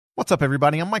What's up,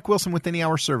 everybody? I'm Mike Wilson with Any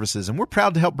Hour Services, and we're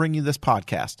proud to help bring you this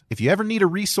podcast. If you ever need a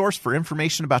resource for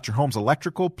information about your home's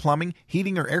electrical, plumbing,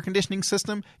 heating, or air conditioning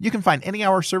system, you can find Any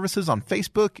Hour Services on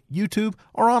Facebook, YouTube,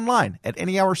 or online at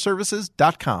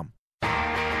anyhourservices.com.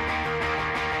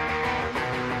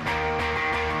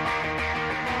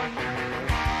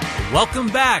 Welcome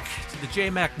back to the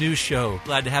JMac News Show.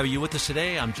 Glad to have you with us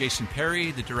today. I'm Jason Perry,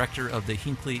 the director of the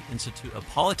Hinckley Institute of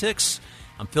Politics.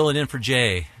 I'm filling in for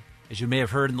Jay. As you may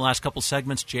have heard in the last couple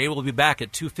segments, Jay will be back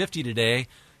at 2:50 today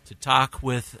to talk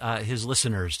with his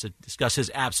listeners, to discuss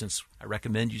his absence. I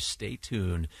recommend you stay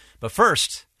tuned. But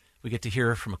first, we get to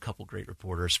hear from a couple great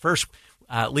reporters. First,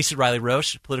 Lisa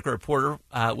Riley-Roche, political reporter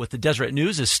with the Deseret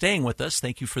News, is staying with us.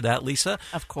 Thank you for that, Lisa.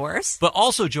 Of course. But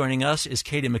also joining us is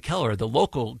Katie McKellar, the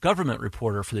local government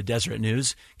reporter for the Deseret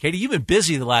News. Katie, you've been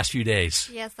busy the last few days.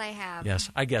 Yes, I have. Yes,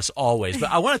 I guess always.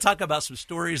 But I want to talk about some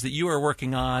stories that you are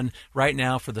working on right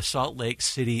now for the Salt Lake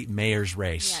City mayor's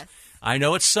race. Yes. I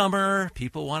know it's summer.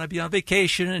 People want to be on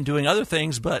vacation and doing other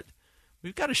things, but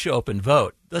we've got to show up and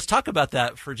vote. Let's talk about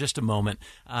that for just a moment.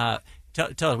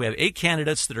 Tell us, we have 8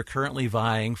 candidates that are currently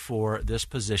vying for this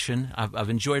position. I've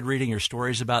enjoyed reading your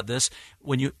stories about this.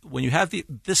 When you have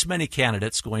this many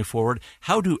candidates going forward,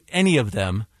 how do any of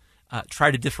them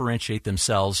try to differentiate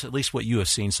themselves, at least what you have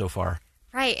seen so far?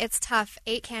 Right, it's tough.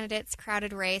 8 candidates,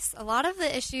 crowded race. A lot of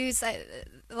the issues, a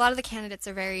lot of the candidates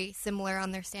are very similar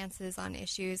on their stances on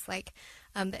issues like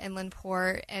the inland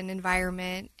port and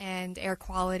environment and air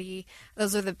quality.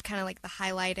 Those are the kind of like the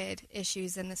highlighted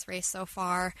issues in this race so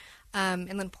far.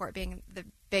 Inland port being the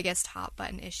biggest hot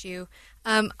button issue.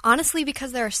 Honestly,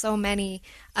 because there are so many,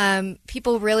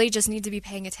 people really just need to be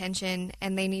paying attention,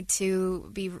 and they need to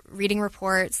be reading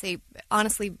reports. They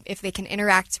honestly, if they can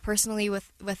interact personally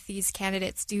with these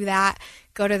candidates, do that.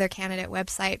 Go to their candidate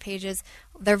website pages.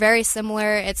 They're very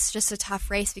similar. It's just a tough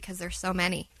race because there's so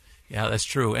many. Yeah, that's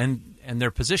true. And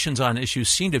their positions on issues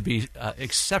seem to be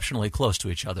exceptionally close to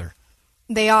each other.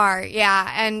 They are,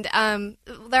 yeah. And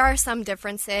there are some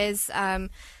differences.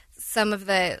 Some of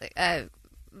the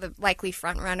likely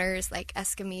front runners like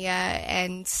Escamilla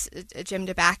and Jim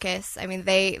DeBacchus, I mean,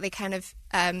 they kind of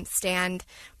stand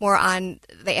more on,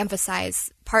 they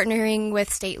emphasize partnering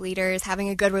with state leaders, having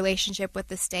a good relationship with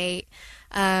the state.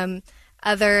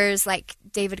 Others, like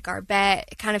David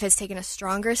Garbett, kind of has taken a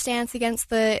stronger stance against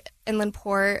the inland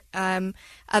port.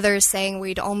 Others saying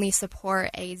we'd only support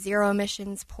a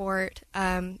zero-emissions port.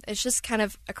 It's just kind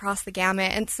of across the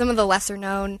gamut. And some of the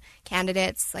lesser-known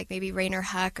candidates, like maybe Rainer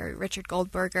Huck or Richard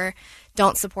Goldberger,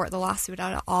 don't support the lawsuit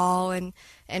at all. And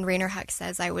Rainer Huck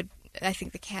says, I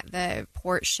think the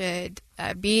port should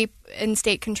be in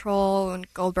state control,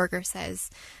 and Goldberger says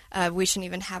we shouldn't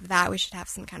even have that. We should have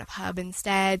some kind of hub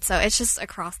instead. So it's just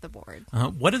across the board.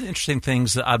 One of the interesting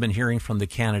things that I've been hearing from the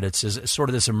candidates is sort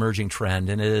of this emerging trend,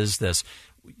 and it is this.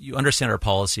 You understand our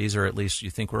policies, or at least you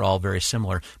think we're all very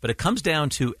similar, but it comes down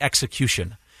to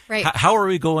execution. Right. How are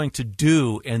we going to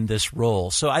do in this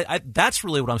role? So that's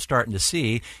really what I'm starting to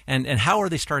see. And how are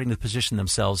they starting to position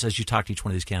themselves as you talk to each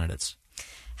one of these candidates?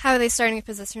 How are they starting to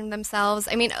position themselves?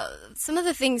 I mean, some of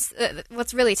the things,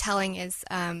 what's really telling is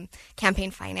campaign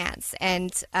finance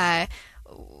and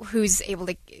who's able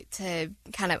to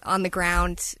kind of on the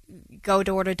ground go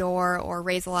door to door or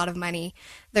raise a lot of money.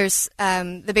 There's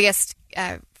the biggest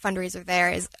fundraiser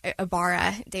there is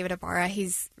David Ibarra.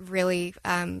 He's really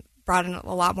brought in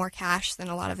a lot more cash than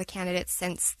a lot of the candidates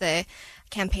since the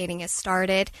campaigning has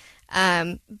started.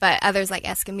 But others like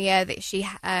Escamilla,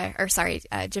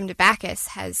 Jim DeBacchus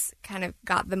has kind of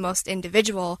got the most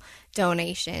individual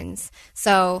donations.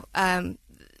 So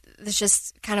it's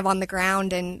just kind of on the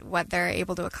ground, and what they're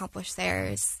able to accomplish there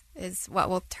is what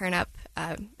will turn up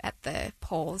at the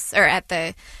polls or at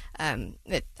the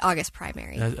August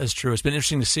primary. That's true. It's been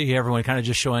interesting to see everyone kind of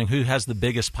just showing who has the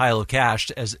biggest pile of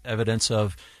cash as evidence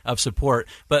of support.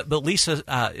 But Lisa,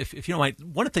 if you don't mind,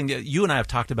 one thing that you and I have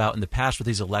talked about in the past with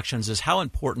these elections is how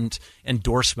important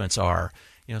endorsements are.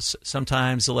 You know,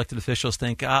 sometimes elected officials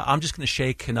think, I'm just going to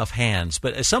shake enough hands.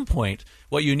 But at some point,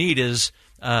 what you need is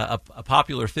a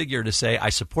popular figure to say, I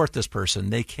support this person.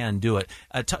 They can do it.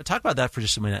 Talk about that for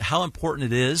just a minute, how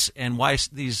important it is and why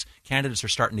these candidates are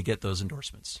starting to get those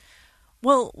endorsements.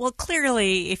 Well,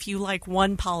 clearly, if you like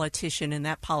one politician and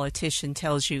that politician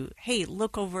tells you, hey,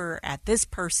 look over at this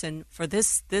person for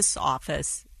this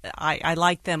office, I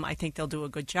like them, I think they'll do a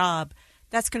good job,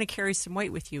 that's going to carry some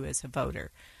weight with you as a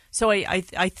voter. So I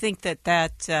think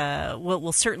that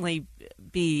will certainly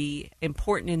be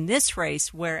important in this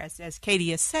race, whereas, as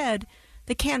Katie has said,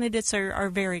 the candidates are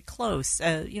very close.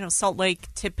 Salt Lake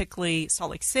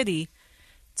City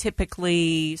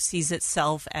typically sees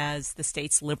itself as the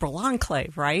state's liberal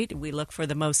enclave, right? We look for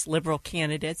the most liberal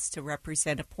candidates to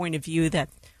represent a point of view that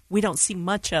we don't see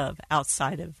much of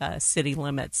outside of city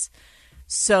limits.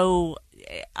 So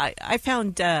I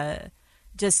found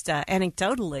just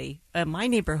anecdotally, my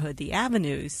neighborhood, the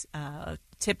Avenues,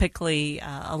 typically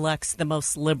elects the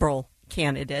most liberal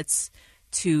candidates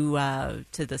to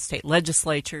the state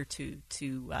legislature, to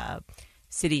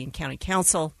city and county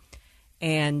council,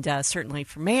 and certainly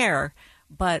for mayor.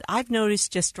 But I've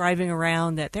noticed just driving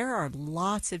around that there are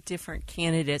lots of different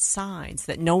candidate signs,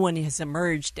 that no one has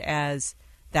emerged as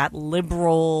that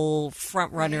liberal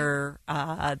front runner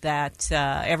that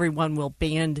everyone will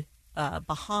band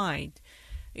behind.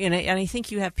 And I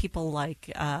think you have people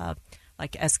like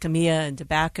Escamilla and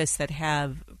Debacus that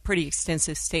have pretty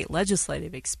extensive state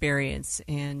legislative experience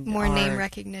and more name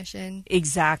recognition.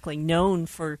 Exactly, known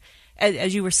for,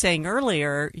 as you were saying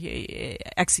earlier,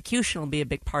 execution will be a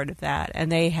big part of that,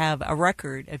 and they have a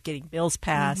record of getting bills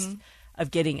passed, of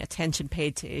getting attention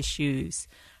paid to issues,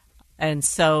 and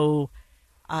so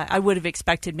I would have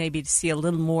expected maybe to see a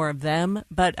little more of them,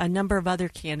 but a number of other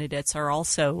candidates are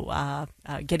also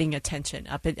getting attention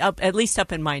at least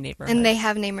up in my neighborhood. And they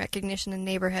have name recognition in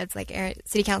neighborhoods like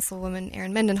City Councilwoman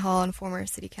Erin Mendenhall and former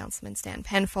City Councilman Stan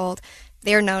Penfold.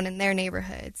 They're known in their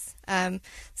neighborhoods.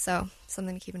 So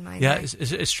something to keep in mind. Yeah, there.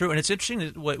 it's true. And it's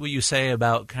interesting what you say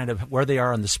about kind of where they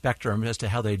are on the spectrum as to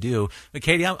how they do. But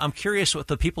Katie, I'm curious with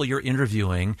the people you're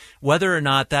interviewing, whether or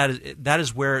not that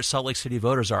is where Salt Lake City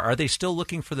voters are. Are they still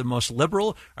looking for the most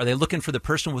liberal? Are they looking for the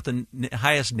person with the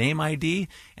highest name ID?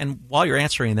 And while you're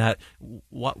answering that,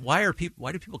 why do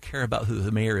people care about who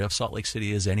the mayor of Salt Lake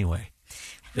City is anyway?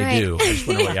 They do. I just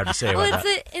wonder what you have to say about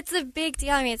that. It's a big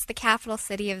deal. I mean, it's the capital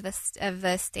city of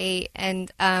the state, and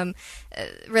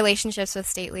relationships with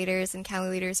state leaders and county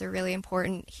leaders are really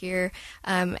important here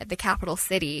at the capital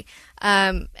city.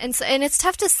 And it's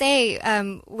tough to say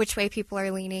which way people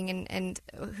are leaning and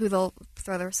who they'll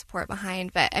throw their support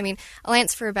behind. But I mean,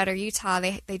 Alliance for a Better Utah,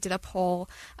 they did a poll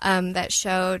that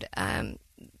showed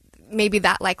maybe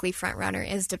that likely front runner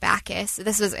is Debacus.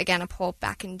 This was, again, a poll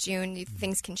back in June.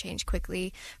 Things can change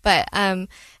quickly. But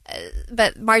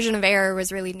margin of error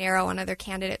was really narrow on other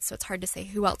candidates, so it's hard to say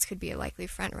who else could be a likely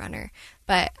front runner.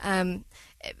 But, I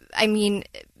mean,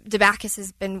 Debacus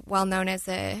has been well known as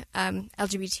a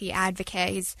LGBT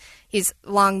advocate. He's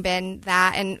long been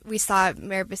that. And we saw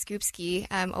Mayor Biskupski,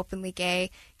 openly gay,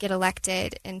 get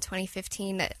elected in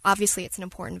 2015. Obviously, it's an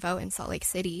important vote in Salt Lake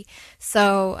City.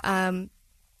 So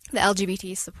the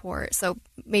LGBT support. So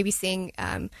maybe seeing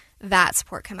that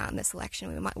support come out in this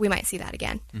election, we might see that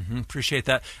again. Appreciate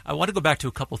that. I want to go back to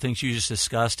a couple of things you just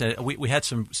discussed. We had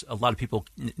a lot of people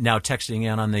now texting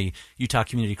in on the Utah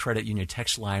Community Credit Union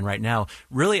text line right now,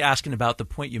 really asking about the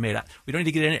point you made. We don't need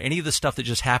to get into any of the stuff that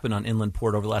just happened on Inland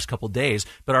Port over the last couple of days,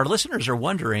 but our listeners are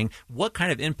wondering what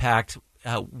kind of impact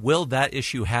will that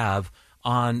issue have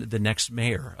on the next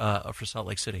mayor for Salt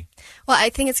Lake City? Well,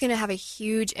 I think it's going to have a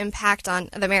huge impact on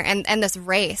the mayor and this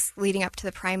race leading up to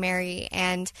the primary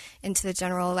and into the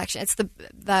general election. It's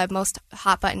the most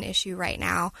hot button issue right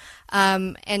now.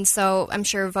 And so I'm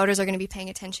sure voters are going to be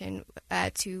paying attention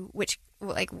to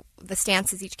the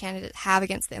stances each candidate have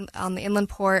on the inland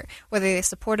port, whether they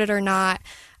support it or not,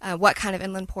 what kind of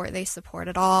inland port they support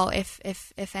at all,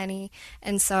 if any.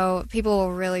 And so people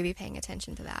will really be paying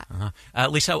attention to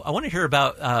that. Lisa, I want to hear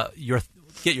about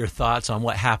get your thoughts on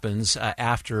what happens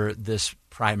after this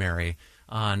primary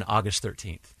on August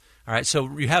 13th. All right,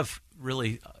 so you have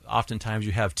oftentimes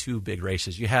you have two big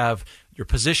races. You have your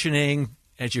positioning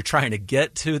as you're trying to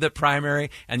get to the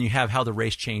primary, and you have how the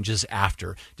race changes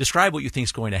after. Describe what you think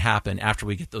is going to happen after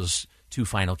we get those two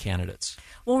final candidates.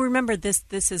 Well, remember, this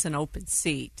is an open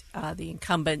seat. The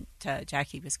incumbent,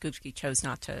 Jackie Biskupski, chose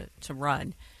not to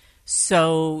run.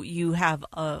 So you have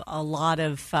a lot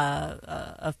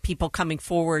of people coming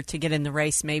forward to get in the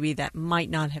race maybe that might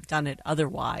not have done it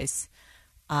otherwise,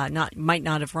 might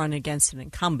not have run against an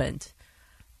incumbent.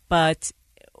 But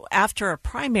after a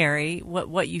primary,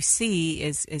 what you see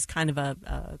is kind of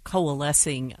a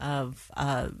coalescing of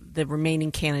the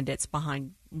remaining candidates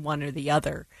behind one or the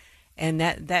other. And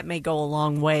that may go a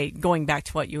long way, going back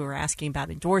to what you were asking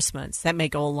about endorsements, that may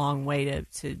go a long way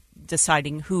to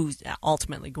deciding who's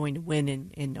ultimately going to win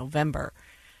in November.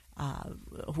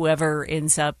 Whoever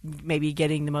ends up maybe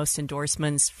getting the most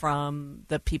endorsements from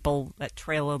the people that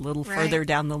trail a little further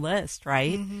down the list,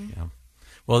 right? Mm-hmm. Yeah.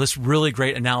 Well, this is really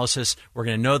great analysis. We're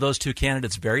going to know those two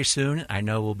candidates very soon. I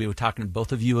know we'll be talking to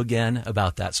both of you again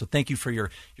about that. So thank you for your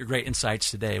great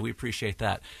insights today. We appreciate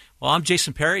that. Well, I'm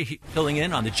Jason Perry, filling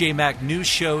in on the JMAC News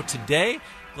Show today.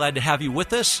 Glad to have you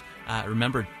with us.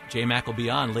 Remember, J-Mac will be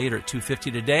on later at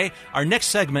 2:50 today. Our next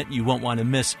segment you won't want to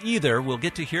miss either. We'll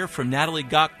get to hear from Natalie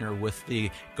Gochner with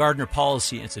the Gardner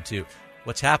Policy Institute.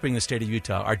 What's happening in the state of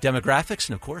Utah, our demographics,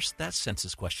 and, of course, that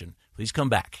census question. Please come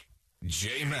back.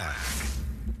 J-Mac.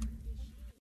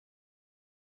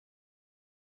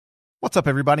 What's up,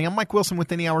 everybody? I'm Mike Wilson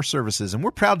with Any Hour Services, and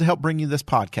we're proud to help bring you this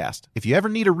podcast. If you ever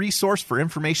need a resource for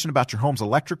information about your home's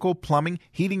electrical, plumbing,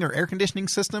 heating, or air conditioning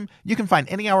system, you can find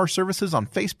Any Hour Services on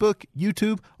Facebook,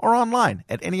 YouTube, or online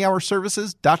at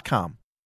anyhourservices.com.